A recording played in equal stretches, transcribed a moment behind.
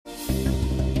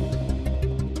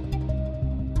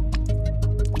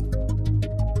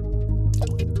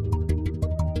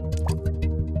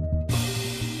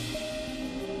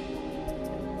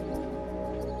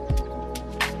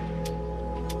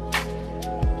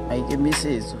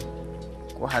maikemisetso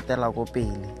go hatela go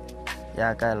pele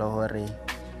ya ka le hore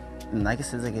nna ke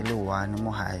setse ke le one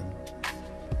mo hae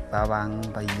ba bang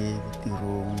ba ile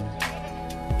ditirong.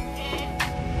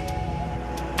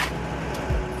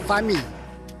 Family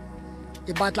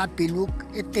e batla pelo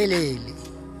e telele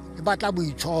e batla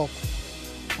boitshoko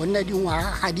gonne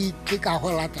dingwaga ga di tle ka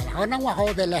go latela ga ona ngwaga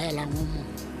o belegelang o mongwe.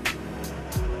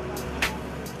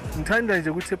 Ngithanda nje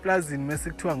ukuthi eplazini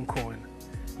mase kuthiwa ngikhona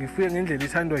ngifuye ngendlela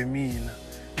ethandwa yimina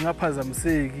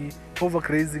ngingaphazamiseki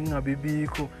overgrazing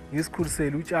ngabibikho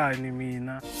ngisikhulisele utshani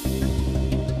mina.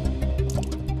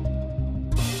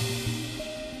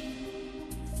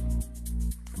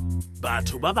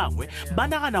 Batho ba bangwe ba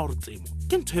nagana gore temo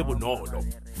ke ntho e bonolo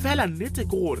fela nnete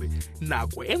ke gore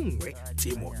nako e nngwe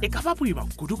temo e ka ba boima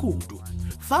kudu-kudu.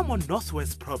 Fa mo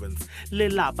Northwest Province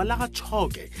lelapa la ga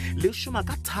Choke le šoma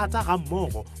ka thata ga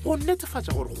mmogo go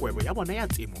netefatša gore kgwebo ya bona ya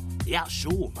temo ya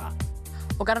šoma.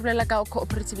 O ka re bolela ka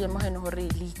cooperative ya mogene gore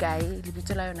le ikae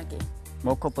lebitso la yona ke?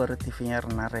 Mo cooperative ya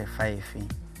rena re 5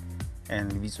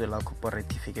 and lebitso la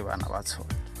cooperative ke bana ba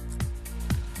Tshoke.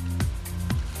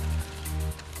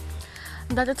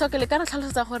 Ntate Tshoke le ka re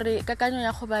tlhalosetsa gore kakanyo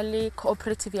ya go ba le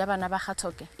cooperative ya bana ba ga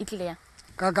Tshoke e tlile yang?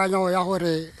 Kakanyo ya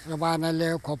gore re bana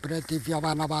le cooperative ya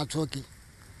bana ba Tshoke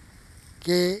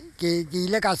ke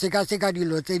ile ka seka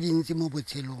dilo tse dintsi mo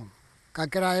botshelong ka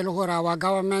kry-a e le gore our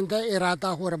government e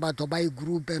rata gore batho ba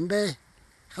e-group mbe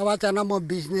ga ba tsena mo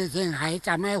businesseng ga e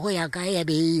tsamaye go ya ka e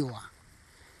beiwa.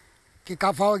 Ke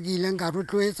ka fao ke ileng ka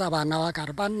rotloetsa bana ba ka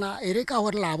re banna e re ka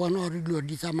gore la bona gore dilo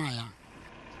di tsamayang.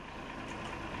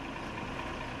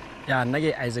 Ya nna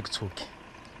ke Isaac Tshoke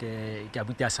ke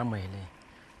abuti ya Samuel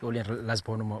yo le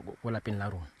lasbono mo lapeng la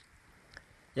rona.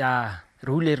 Ya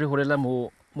re hule re holela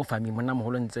mo family mona mo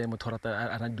holentse mo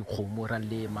thorata a dikgomo ra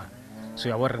lema so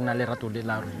ya bona rena le rato le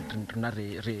la rena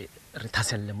re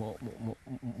thaselle mo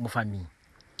family.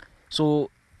 So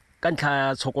ka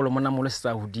ntla tshokolo mona mo le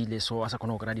setsa hodile so a sa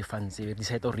khona go kra di funds e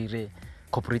decide go rire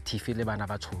cooperative le bana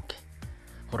ba Tshoke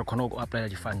gore khona go apply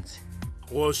di funds.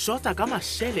 Go shota ka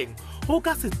masheleng go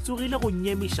ka se tsogile go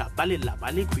nyemiša ba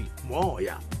lelapa le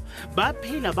moya ba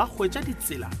phela ba hwetša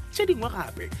ditsela tše dingwe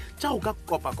gape tša go ka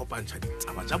kopa-kopantšha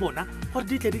ditaba tša bona gore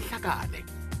di tle di hlakane.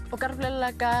 O ka re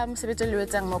bolelela ka mosebetsi le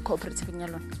wetsang mo cooperative ya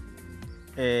lona?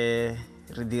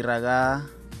 Re dira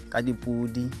ka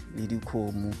dipudi le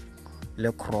dikgomo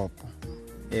le crop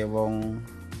e bong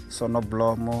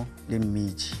sonoblomo le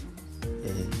mmidi.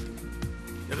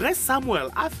 Ge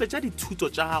Samuel a fetša dithuto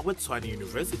tša gagwe Tshwane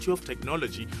University of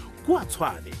Technology kua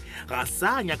Tshwane ga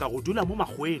sa nyaka go dula mo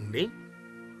magweng ne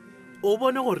o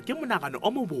bone gore ke monagano o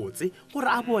mobotse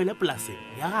gore a boele polaseng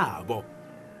ya gabo.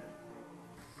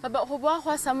 Baba go boa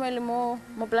go Samuel mo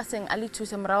polaseng a le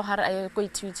thuse morago ga re a ye ko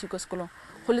ithuti ko sekolong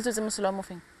go letsetse mosola mo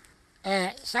feng?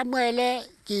 Samuel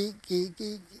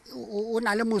o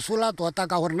na le mosola tota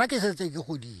ka gore nna ke setse ke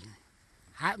godile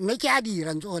mme ke a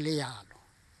dira ntse go le yalo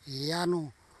yaanong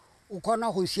o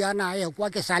khona go siana ya kwa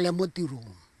ke sale mo tirong.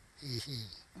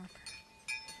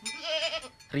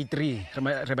 Re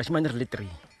 3 re bashimane re le 3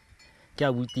 ke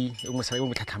abuti o mo sale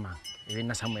mo tlhatlhamang e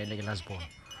nna Samuel ke lasbono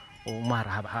o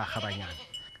mara ga banyana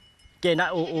ke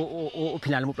na o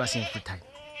phela mo polaseng full time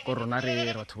ko rona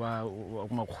re batho ba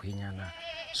o mo khwenyana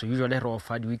so usually re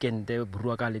ofa di weekend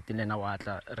burua ka letelena wa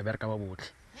tla re bereka ba botle.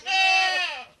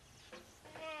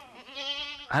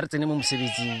 Ha re tsene mo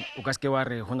mosebetsing o ka se ke wa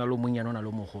re go na le monyana o na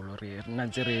le mogolo re nna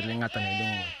ntse re le ngatana le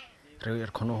nngwe re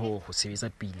khone go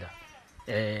sebetsa pila.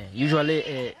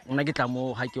 Usually nna ke tla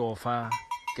mo ha ke ofa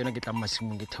ke no ke tla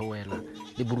masimong ke theoela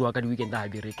le burua ka di weekend ha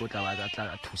bere ko tla ba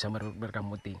tla thusa mo re ka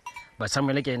mo teng ba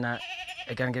Samuel ke ena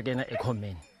e ka nkena e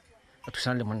comment a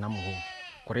thusa le monna mo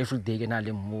go re every day ke na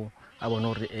le mo a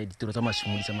bona gore ditiro tsa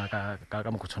masimong di tsamaya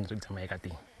ka mo go tshwanetse di tsamaye ka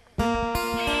teng.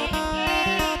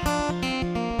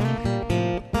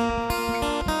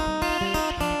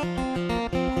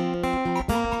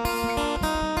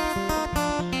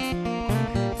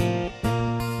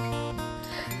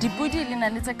 Dipudi le na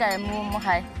le tse kae mo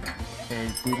gae?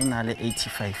 Pudi na le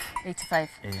 85.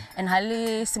 And ha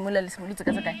le simoletse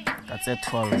ka tse kae? Ka tse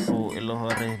 12 e le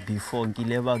hore before ke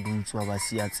le ba dutswa ba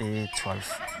sia tse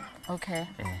 12. Okay.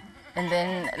 And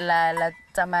then la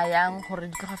tsamayang gore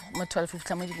di tloga mo 12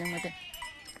 fitla mo dileng mo teng?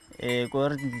 Go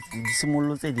re di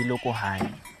simolotse di le ko hae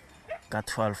ka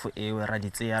 12 e we ra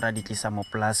di tseya ra di tlisa mo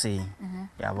polaseng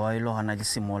ya ba ile gona di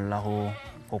simolla go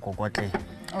kokotle.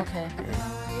 Okay.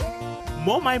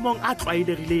 Mo maemong a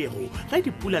tlwaelegilego ge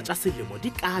dipula tša selemo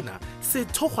di kana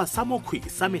sethokgwa sa mokhwi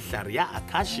sa mehlare ya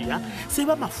acacia se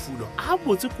ba mafulo a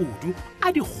botse kudu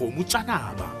a dikgomo tša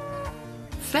nama.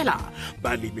 fela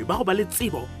balemi ba go ba le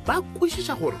tsebo ba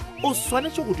kwešiša gore o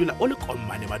swanetše go dula o le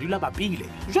kommane madula bapile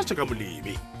jwatše ka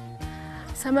molemi.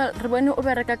 Samuel, re bone o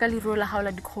bereka ka leruo la gago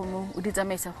la dikgomo o di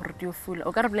tsamaisa gore di o fula.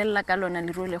 O ka re bolelela ka lona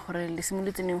leruo le gore le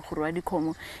simolotse neng go rua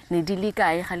dikgomo ne di le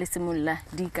kae ga le simolola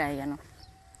di kae yaanong?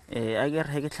 A ke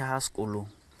re ge ke tlhaga sekolong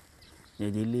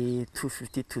ne di le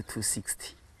 250 to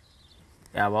 260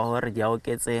 ya ba gore di a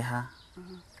oketsega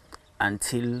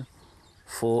until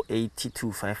 480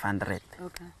 to 500.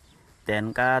 Okay.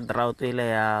 Then ka drought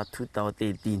ile ya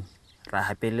 2013 ra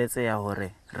hapeletse ya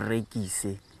gore re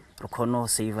rekise re kgone go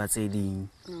save tse ding.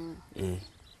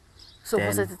 So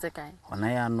go setse tse kae? Gona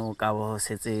yaanong ka bo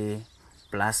setse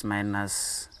plus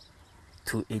minus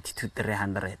 280 to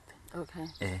 300.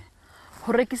 Okay.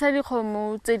 Go rekisa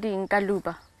dikgomo tse ding ka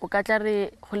lupa o ka tla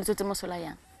re go letsetse mosola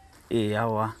yang?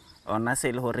 Yawa ona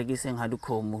se le go rekiseng ha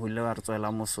dikgomo go ile wa re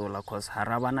tswela mosola cause ha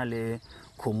ra bana le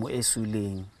khomo e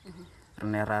suleng. Re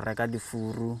ne ra reka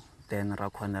difuru then ra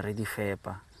khona re di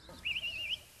fepa.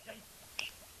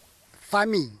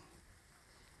 Farming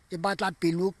e batla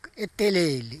pelo e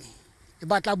telele e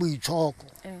batla boitshoko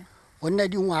gonna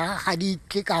dingwaga ga di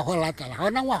tle ka go latela ga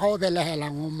ona ngwaga o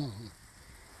belegelang o mongwe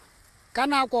ka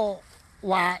nako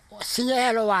wa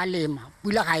senyehelo wa lema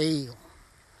pula ga eo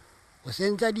o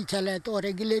sentse ditšhelete o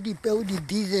rekile dipeo di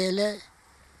diesele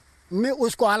mme o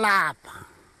se kwa lapa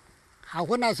ga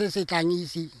gona se se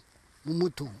tlangisi mo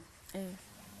mothong.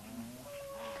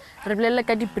 Re bolelle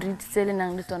ka di-breed tse le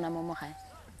nang le tsona mo mo gae.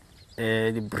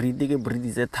 Di-breed ke breed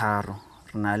tse tharo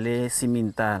re na le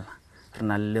Simmental re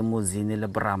na le Limousin le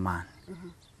Brahman.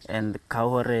 And ka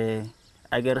gore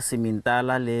a ke re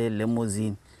Simmental le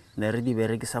Limousin ne re di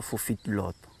berekisa for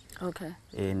feedlot. Okay.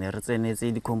 Ne re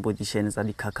tsenetse di-competition tsa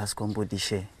di-carcass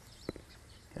competition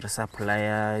re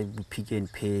supplya Pick n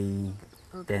Pay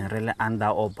then re le under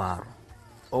Obaro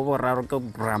o boraro ke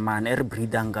Brahman e re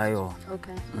breedang ka yona.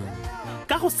 Okay.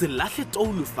 Ka go se lahle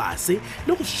toulu fase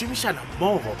le go šomišana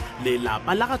mmogo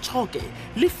lelapa la ga Tšhoke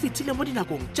le fetile mo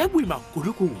dinakong tša boima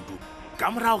kudu-kudu.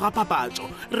 Ka morago ga papatšo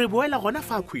re boela gona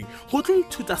fakhwi go tlo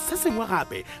ithuta se sengwe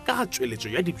gape ka ga tšweletšo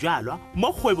ya dibjalwa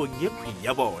mo kgwebong ye khwi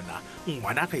ya bona.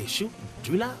 Ngwana gešo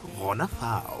dula gona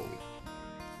fao.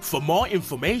 For more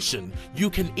information, you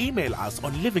can email us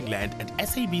on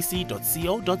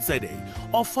livingland@sabc.co.za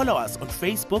or follow us on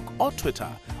Facebook or Twitter.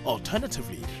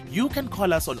 Alternatively, you can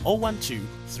call us on 012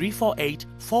 348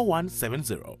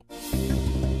 4170.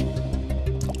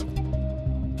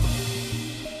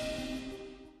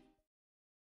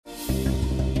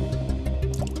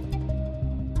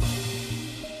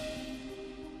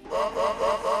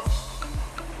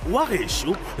 Wa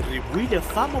gešo re buile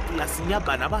fa mo polaseng ya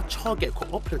bana ba Tšhoke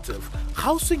Cooperative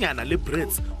gausenyana le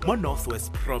Brits mo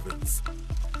Northwest Province.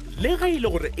 Le ga ile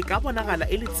gore e ka bonagala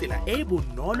e le tsela e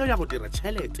bonolo ya go dira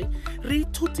tšhelete, re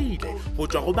ithutile go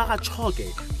tswa go ba ga Tšhoke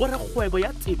gore kgwebo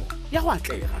ya temo ya go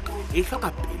atlega e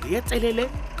hloka pele e telele,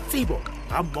 tsebo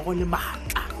ga mmogo le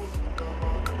maatla.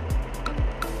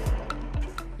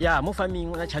 Ya mo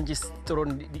farming na changes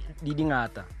tron di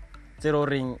dingata tsero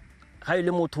reng ga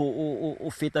ile motho o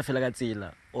feta fela ka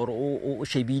tsela or o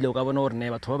shebile o ka bona gore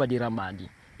ne batho ba dira madi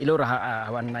ile gore ha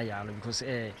wa nna yalo because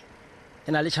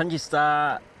ena le changes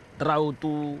tsa drought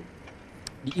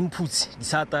the inputs di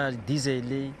sata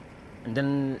diesel and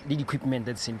then the equipment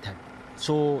at the same time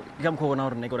so ke ka mkhona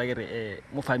gore ne go ra ke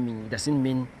mo farming doesn't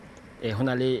mean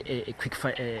hona le a quick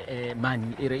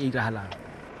money e irahalang.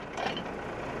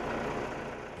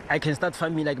 I can start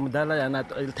farming like mudala yana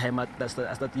all time at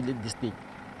start this thing.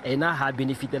 Ena ha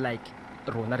benefit like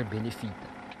rona re benefit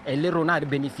le rona re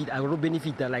benefit a ro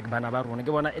benefit like bana ba rona ke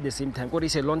bona at the same time gore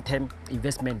is a long term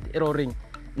investment e ro reng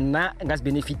nna ngas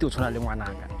benefit o tshwana le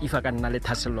ngwanaka if a ka nna le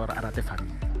thasello re a rate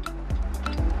farming.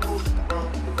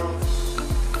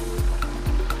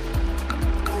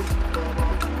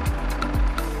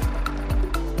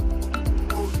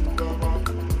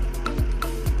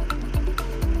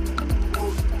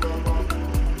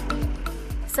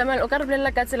 Samuel, o ka re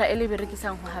bolelela ka tsela e le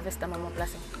berekisang go harvesta mo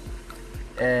polaseng?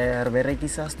 Re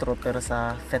berekisa stropper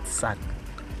sa fat sack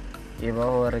e ba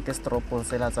gore ke stropo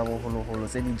se la tsa bogologolo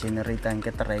tse di generatang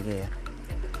ke trekere.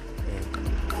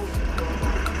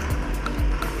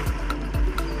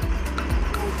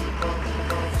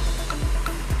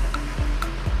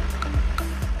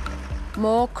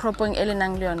 Mo cropong e le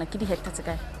nang le yona ke di hectares tse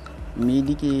kae?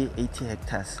 Medi ke 80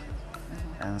 hectares.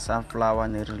 And sunflower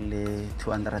nearly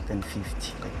 250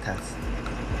 hectares.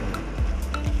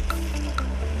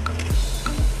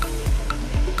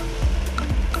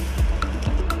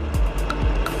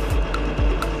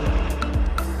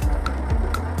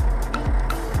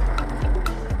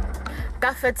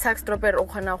 Ka fat sack stropper o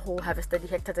kgona go harvesta di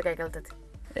hectares tse kae ka letsatsi?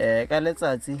 Ka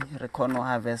letsatsi re kgona go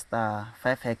harvesta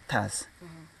 5 hectares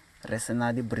re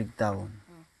sena di breakdown.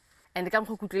 And ka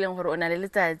mgo kutlileng gore o na le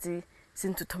letsatsi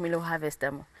sentse thomile go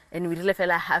harvesta mo and we rile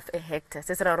fela half a hectare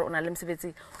se se ra gore o na le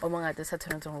mosebetsi o mongata sa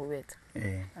tshwanetseng go wetsa.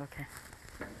 Okay.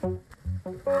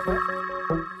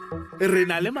 Re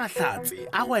na le mahlatsi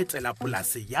a go etela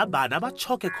polase ya bana ba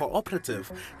Choke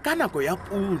Cooperative ka nako ya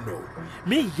puno.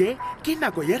 Mme ye ke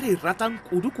nako ye re ratang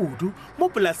kudu-kudu mo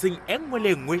polaseng e nngwe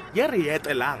le nngwe ye re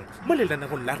etelang mo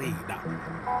lenaneong la rena.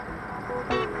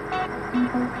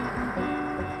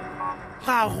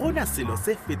 Ga gona selo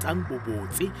se fetang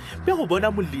bobotse be go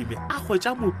bona molemi a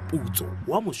hwetša moputso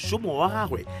wa mošomo wa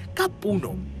gagwe ka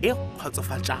puno e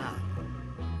kgotsofatšang.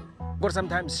 Gore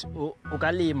sometimes o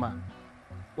ka lema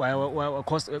wa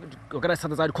cost o ka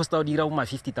start tsa cost o dira uma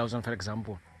 50,000 for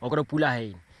example. O ka pula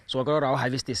hain. So o ka ra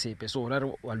harvest sepe so ra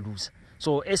wa lose.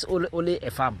 So as ole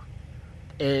a farmer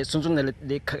sontsong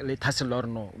le taselor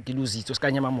no ke lose it o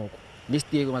ska nyama moko.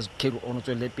 Next year mas kero ono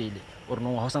tswele pele or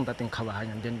no ha santa teng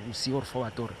khabahanya then you see or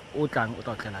forward or o tlang o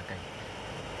tla tlela kae.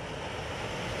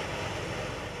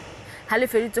 Ha le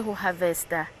feditse go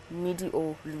harvesta midi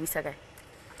o luisa kae?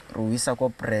 Re wisa ko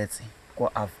Pretse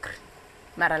ko Afgri.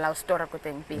 Mara la store ko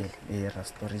teng pele. Ra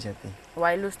storage teng.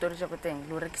 Why lo storage ko teng?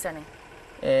 Lo rekisa neng?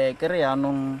 Ke re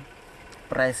yanong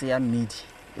price ya midi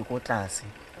e go tlase.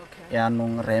 Okay.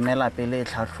 Yanong re emela pele e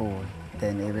tlhatlhoe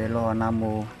then e be le hona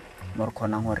mo re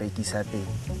kgonang go rekisa teng.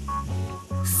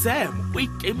 Sam o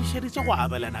ikemišeditše go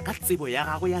abelana ka tsebo ya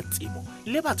gagwe ya temo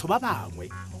le batho ba bangwe.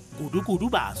 Kudu-kudu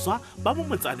baswa ba mo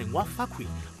motsaneng wa Fakhwi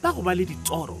ba go ba le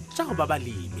ditoro tša go ba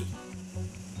balemi.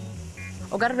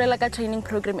 O ka re bolela ka training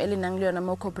program e le nang le yona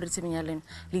mo cooperative ya lena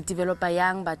le developer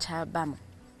yang batjha ba mo?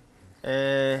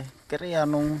 Ke re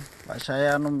yanong batjha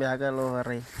yanong be ka le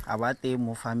gore a ba teng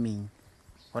mo farming.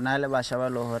 Go na le batjha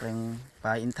ba le goreng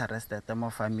ba interested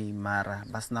mo farming mara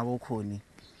ba sena bokgoni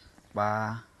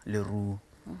ba leruo.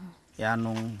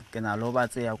 Yanong ke na lo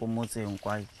ba tseya ko motseng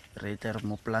kwa re tle re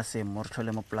mo polaseng mo re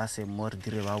tlhole mo polaseng mo re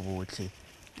dire ba botlhe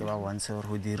ke ba bontshe gore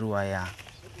go diriwa yang.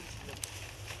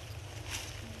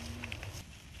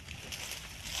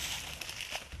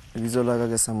 Lebitso la ka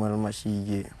ke Samuel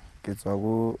Mashike ke tswa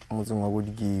go motseng wa go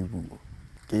Dikibu.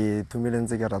 Ke thomile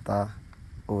ntse ke rata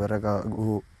o bereka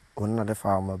go nna le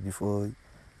farmer before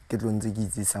ke tlo ntse ke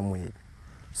itse Samuel.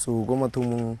 So go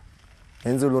mathomong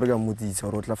ntse lo re ka motsitsa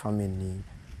gore o tla farming neng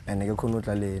ene ke khone o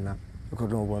tla lena ke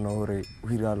khone go bona gore o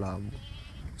hira lamo.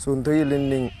 So ntho e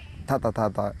leng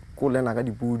thata go lena ka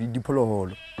dipudi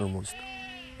dipholoholo almost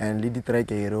and le di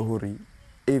trekere gore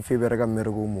e fe bereka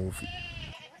mmereko mofi.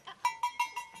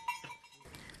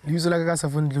 Lebitso la ka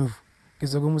Safon Dlovu ke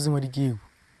tswa go motseng wa Dikibu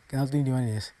ke na 21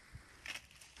 years.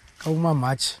 Ka uma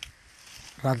March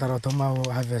ra tla ra thoma go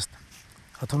harvest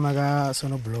ra thoma ka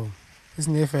sono blow e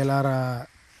sene fela ra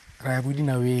ya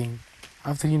bodinaweng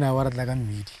after dinawa ra tla ka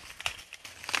mmidi.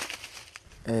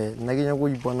 Nna ke nya go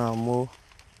ipona mo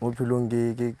phelong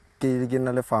ke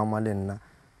na le farma le nna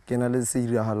ke na le se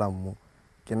diragalang mo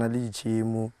ke na le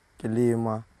ditšhemo ke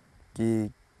lema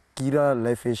ke ira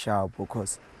life e sharp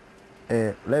because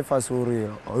life a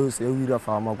sore o se o ira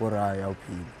farma go ra ya o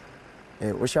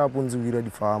phile o sharp ntse o ira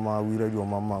di farma o ira di o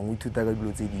mamang o ithuta ka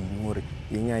dilo tse dingwe gore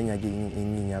eng anya ke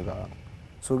eng nya ka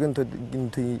so ke ntho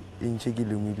e ntse ke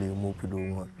lemile mo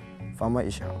phelong gore farma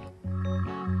e sharp.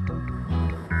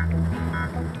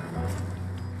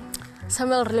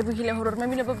 Samuel re lebogile gore re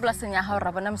mamile po polaseng ya hao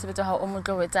ra bona mosebetsi wa hao o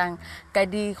motlo wetsang ka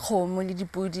dikgomo le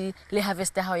dipudi le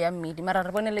harvest ya hao ya mmidi mara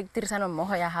re bone le tirisano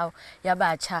mmogo ya hao ya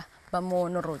batjha ba mo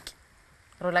Noroki.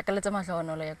 Re la ka letsa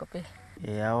matlhogonolo ya kopele.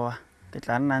 Yawa ke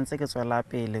tla nna ntse ke tswela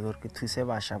pele gore ke thuse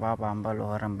batjha ba bang ba le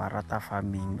gore ba rata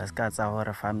farming ba ska tsa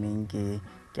gore farming ke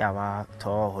a ba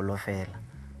thoholo fela.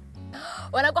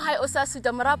 Wena go hae o sa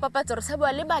suta mora papatso re se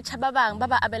bua le batjha ba bang ba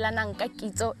ba abelanang ka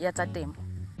kitso ya tsa temo.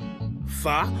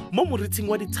 Fa mo moritsing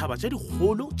wa dithaba tša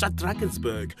digolo tša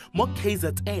Drakensberg mo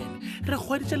KZN re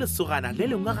hweditše lesogana le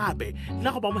lengwe gape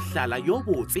la go ba mohlala yo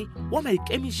botse wa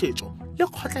maikemišetšo le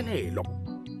kgotlelelo.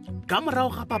 Ka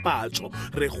morago ga papatso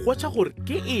re hwetša gore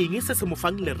ke eng se se mo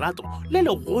fang lerato le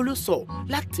legolo so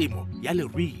la temo ya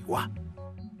leruiwa.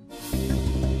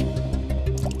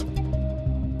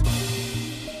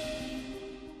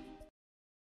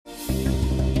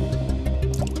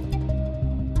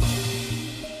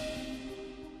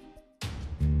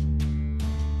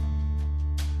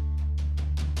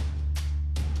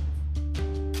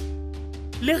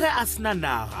 Le ge a sena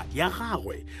naga ya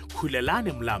gagwe Khulelane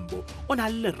Mlambo o na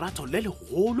le lerato le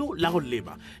legolo la go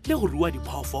lema le go rua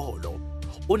diphoofolo.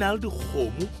 O na le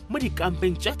dikgomo mo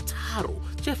dikampeng tše tharo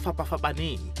tše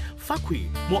fapafapaneng Fakhwi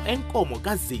mo Enkomo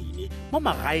ka Zini mo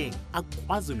magaeng a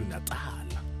KwaZulu-Natal.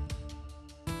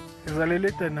 ngizalele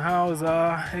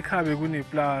eDannhauser ekhaya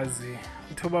kuneplazi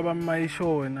uthoba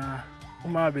bamayishona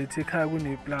uma bethi ekhaya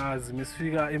kuneplazi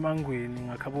mesifika eMangweni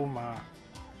ngakhaba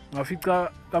ngafica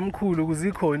kamkhulu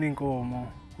kuzikhona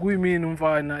inkomo kuyimini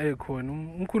umfana ekhona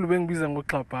umkhulu bengibiza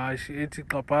ngoXhabhashi ethi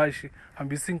Xhabhashi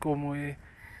hambisa inkomo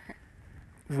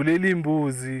vulela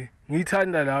imbuzi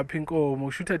ngithanda lapha inkomo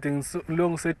kushuthi ade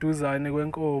ngiseduzane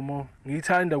kwenkomo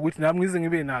ngithanda ukuthi nami ngize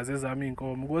ngibe nazo ezami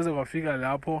inkomo kuze kwafika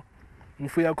lapho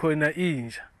ngifuya khona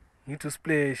inja ngithi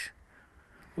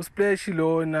uSplash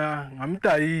lona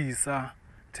ngamdayisa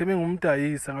theme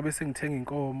ngumdayisa ngabe sengithenga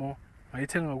inkomo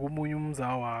ngayithenga kumunye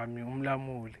umzawa wami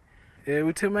umlamuli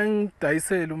uthe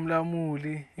mangidayisela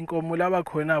umlamuli inkomo laba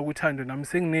khona ukuthando nami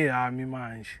sengineyami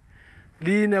manje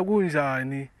lina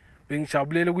kunjani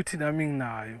bengijabulela ukuthi nami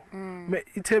nginayo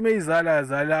itheme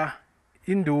izala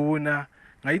induna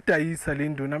ngayidayisa le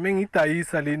nduna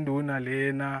mengidayisa le nduna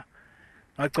lena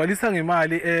ngagcwalisa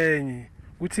ngemali enye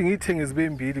ukuthi ngithenge zibe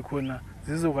mbili khona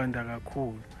zizokwanda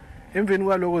kakhulu emveni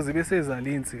kwaloko zibe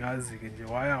sezalinzi kazi ke nje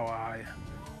waya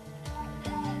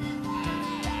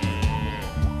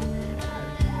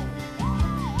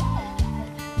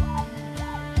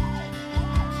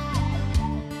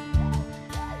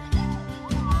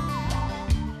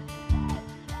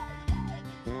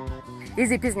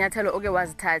Iziphi izinyathelo oke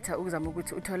wazithatha ukuzama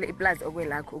ukuthi uthole iplazi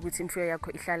okwelakho ukuthi imfuyo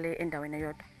yakho ihlale endaweni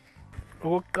eyodwa?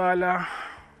 Okokuqala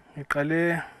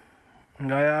ngiqale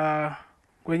ngaya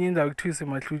kwenye indawo ekuthiwa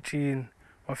iseMahlutshini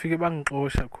wafike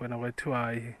bangixosha khona kwathiwa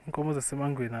hayi inkomo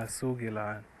zaseMangweni asuke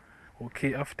lana.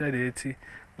 Okay, after that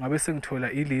ngabe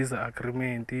sengithola ilease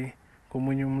agreement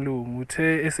komunye umlungu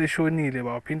uthe eseshonile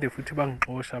baphinde futhi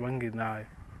bangixosha bangenayo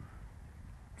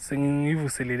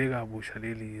sengivuselele kabusha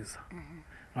le lease.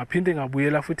 Ngaphinde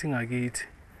ngabuyela futhi ngakithi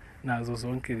nazo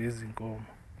zonke lezi nkomo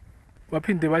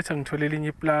baphinde bathi ngitholela elinye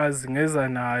iplazi ngeza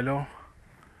nalo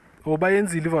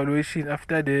obayenzile evaluation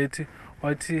after that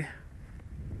wathi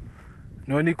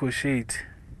no negotiate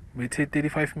bethe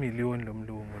 35 million lo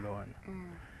mlungu lona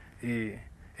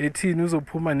ethini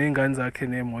uzophuma nengane zakhe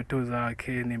nemoto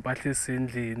zakhe nempahla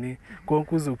esendlini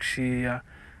konke uzokushiya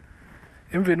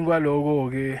emveni kwaloko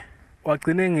ke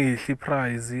wagcina ngehli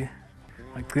price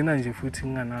agcina nje futhi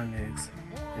ngingananex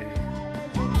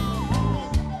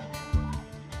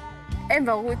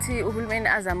Emva ukuthi uhulumeni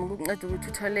azama ukukunceda ukuthi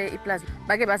uthole iplazi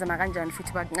bake bazama kanjani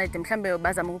futhi bakuncede mhlambe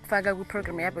bazama ukufaka ku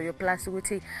program yabo yo plus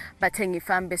ukuthi bathenga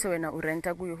ifarm bese wena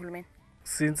urenta kuyo uhulumeni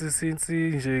since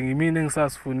nje ngimina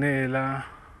engisasifunela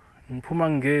ngiphuma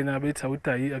ngena bethi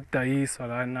akudayiswa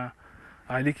lana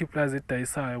alikho iplazi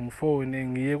edidayisayo ngifone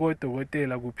ngiye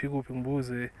kodokotela kuphi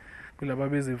ngibuze kulaba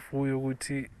bezefuyo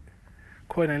ukuthi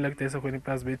khona la kudayisa khona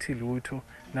iplazi bethi lutho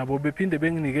nabo bephinde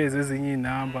benginikeze ezinye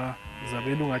inamba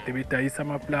zabelungu ade bedayisa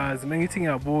amaplazi mengithi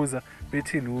ngiyabuza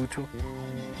bethi lutho.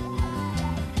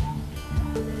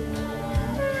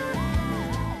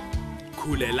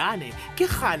 Khulelane ke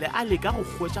gale a leka go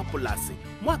gwetsa polase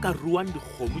mo ka ruang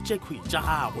dikgomo tše khwi tša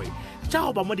gagwe tša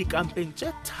go ba mo dikampeng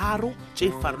tše tharo tše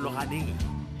farologaneng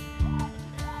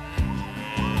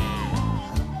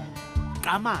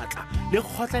ka matla le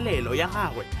kgotlelelo ya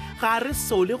gagwe ga re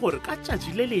sole gore ka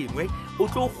tšatši le lengwe o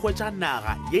tlo gwetsa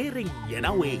naga ye reng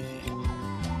yena wee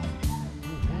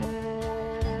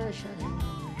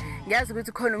Ngiyazi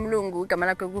ukuthi khona umlungu igama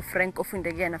lakhe kuFrank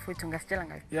ofunde kuyena futhi ungasitshela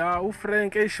ngayo. Ya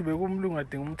uFrank eshibe kumlungu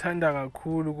ade ngumthanda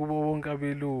kakhulu kubo bonke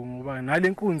abelungu ba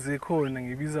nalenkunzi ekhona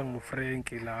ngibiza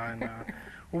ngoFrank lana.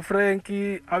 uFrank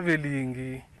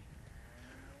Avelingi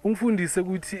ungifundise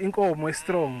ukuthi inkomo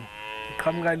estrong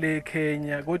iqhamuka le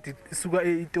Kenya kodwa isuka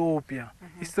eEthiopia.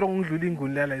 Istrong udlula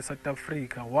inguni la eSouth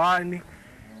Africa. 1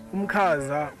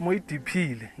 umkhaza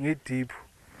moyidiphile ngediphu.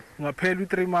 Ngaphela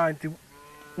u3 months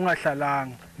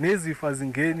ungahlalanga nezifa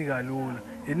zingeni kalula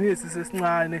eninye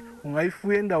sisesincane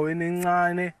ungayifuya endaweni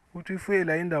encane uthi uyifuye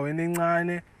la endaweni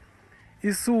encane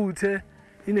isuthe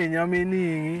inenyama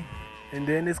eningi and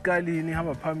then esikalini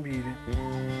ihamba phambili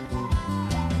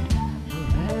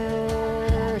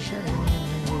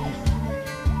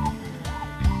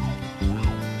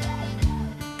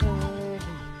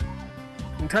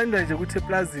ngithanda nje ukuthi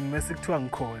eplazini mase kuthiwa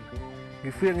ngikhona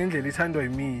ngifuye ngendlela ithandwa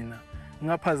yimina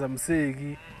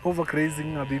ngaphazamiseki overgrazing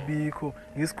ngabibikho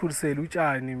ngisikhulisela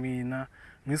utshani mina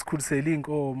ngisikhulisela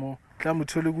inkomo mhlawumbe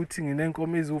uthole ukuthi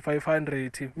nginenkomo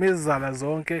ezu500 mezizala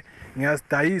zonke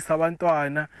ngiyazidayisa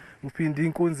abantwana ngiphinde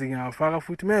inkunzi ngiyafaka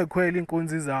futhi mekhwela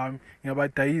inkunzi zami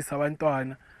ngiyabadayisa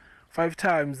abantwana 5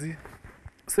 times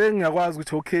sengiyakwazi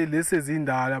ukuthi okay lesi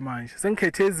ezindala manje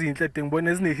sengikhethe ezinhle de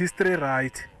ngibone ezine history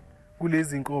right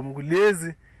kulezi inkomo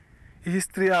kulezi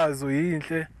ihistory yazo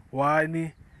yinhle 1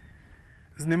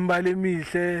 zinembala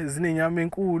emihle zinenyama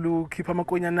enkulu khipha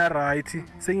amakonyana right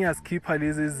sengiyazikhipha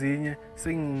lezi ezinye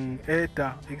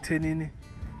sengi-eda ekuthenini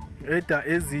eda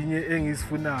ezinye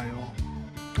engizifunayo.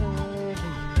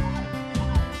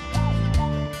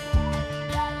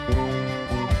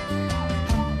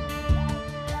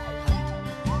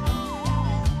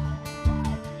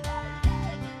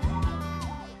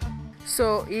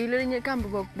 So yilo linye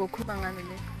kambo bokhuluma ngalo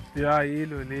le. Ya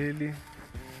yilo leli.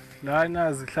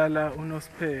 Lana zihlala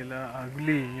uNosiphela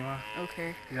akulinywa.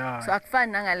 Okay. Ya. So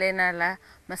akufani nangalena la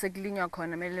mase kulinywa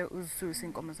khona mele uzisuse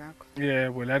inkomo zakho.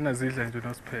 Yebo lana zidla nje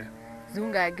uNosiphela.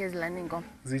 Zingaki ezilana inkomo?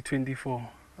 Zi-24.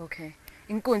 Okay.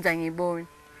 Inkunzi angiyiboni.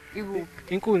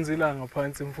 Ikuphi? Inkunzi la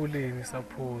ngaphansi emfuleni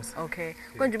saphosa. Okay.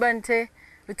 Konje banithe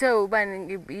uthe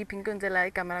ubani iphi inkunzi la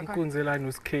igama lakho? Inkunzi la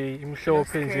noSK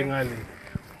imhlophe njengale.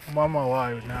 Umama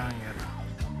wayo nangera.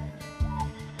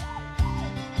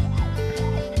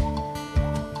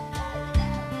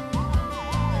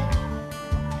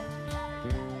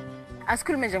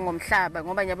 Asikhulume nje ngomhlaba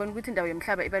ngoba ngiyabona ukuthi indawo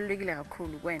yomhlaba ibalulekile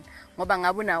kakhulu kuwena ngoba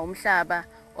ngabe unawo umhlaba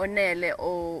onele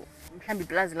o mhlambi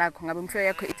iplaza lakho ngabe umfuyo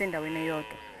yakho itsendaweni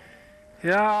eyodwa.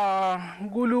 Ya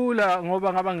kulula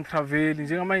ngoba ngaba ngitravel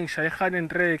njengama ngishaya iHanen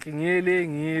Trek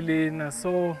ngiyelena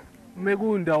so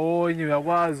mekundawonye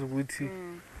uyakwazi ukuthi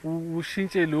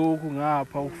ushintshe lokhu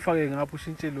ngapha ufake ngapha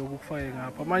ushintshe lokhu ufake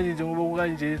ngapha manje njengoba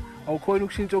kukanje awukhona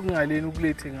ukushintsha okungaleni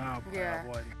ukulethe ngapha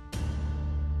yabona.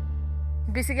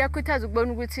 Bese kuyakhuthaza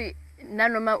ukubona ukuthi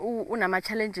nanoma unama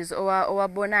challenges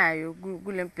owabonayo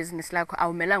kule business lakho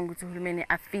awumelanga ukuthi uhulumeni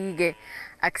afike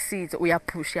akusize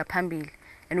uyapush yaphambili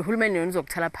and uhulumeni yena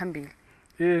uzokuthala phambili.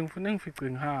 Ngifuna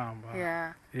ngifice ngihamba.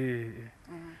 Yeah.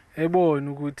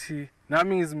 Ebona ukuthi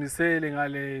nami ngizimisele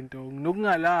ngalento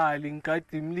nginokungalali ngigada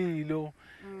imlilo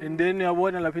and then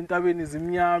uyabona lapha entabeni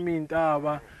zimnyama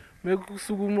intaba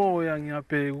mekusuka umoya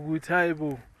ngiyabheka ukuthi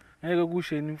hayibo ngeke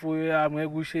kushene imfuyo yami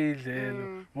ngeke kushe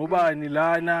idlelo ngobani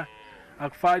lana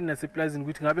akufani naseplazini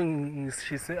ukuthi ngabe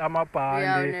ngishise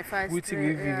amabhande ukuthi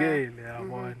ngivikele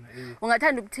yabona.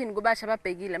 Ungathanda ukuthini kubasha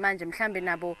ababhekile manje mhlambe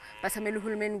nabo basamela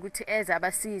uhulumeni ukuthi eze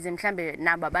abasize mhlambe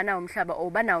nabo banawo umhlaba o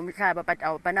banawo umhlaba but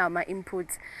banawo ama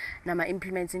inputs nama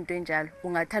implements into enjalo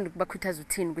ungathanda ukubakhuthaza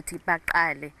uthini ukuthi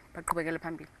baqale baqhubekele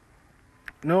phambili?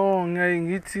 No ngiyaye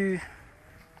ngithi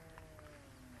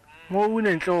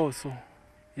ngokunenhloso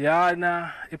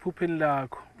yana ephupheni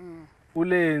lakho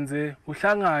ulenze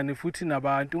uhlangane futhi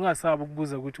nabantu ungasabi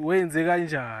ukubuza ukuthi wenze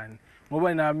kanjani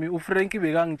ngoba nami uFrank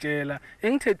bekangitshela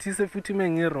engithethise futhi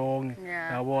mengirong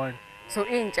yabona. So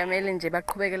intsha mele nje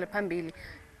baqhubekele phambili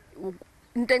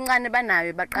into encane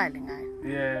banayo baqale ngayo.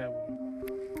 Yebo.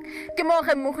 Ke mo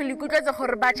ge mo go likutletse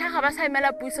gore batšha ga ba sa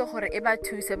emela puso gore e ba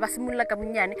thuse ba simolla ka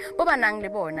bonnyane bo ba nang le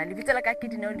bona le bitsela ka ke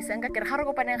dineo di senga ke re ga re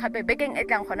kopaneng gape bekeng e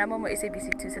tlang gona mo SABC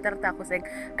 2 se tarata go seng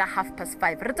ka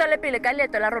 5:30 re tswele pele ka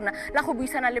leeto la rona la go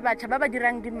buisana le batšha ba ba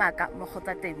dirang dimaka mo go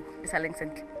tsa temo le saleng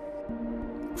sentle.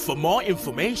 For more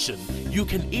information, you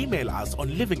can email us on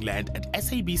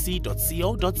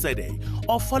livingland@sabc.co.za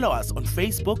or follow us on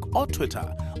Facebook or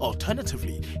Twitter.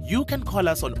 Alternatively, you can call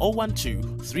us on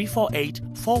 012 348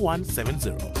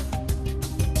 4170.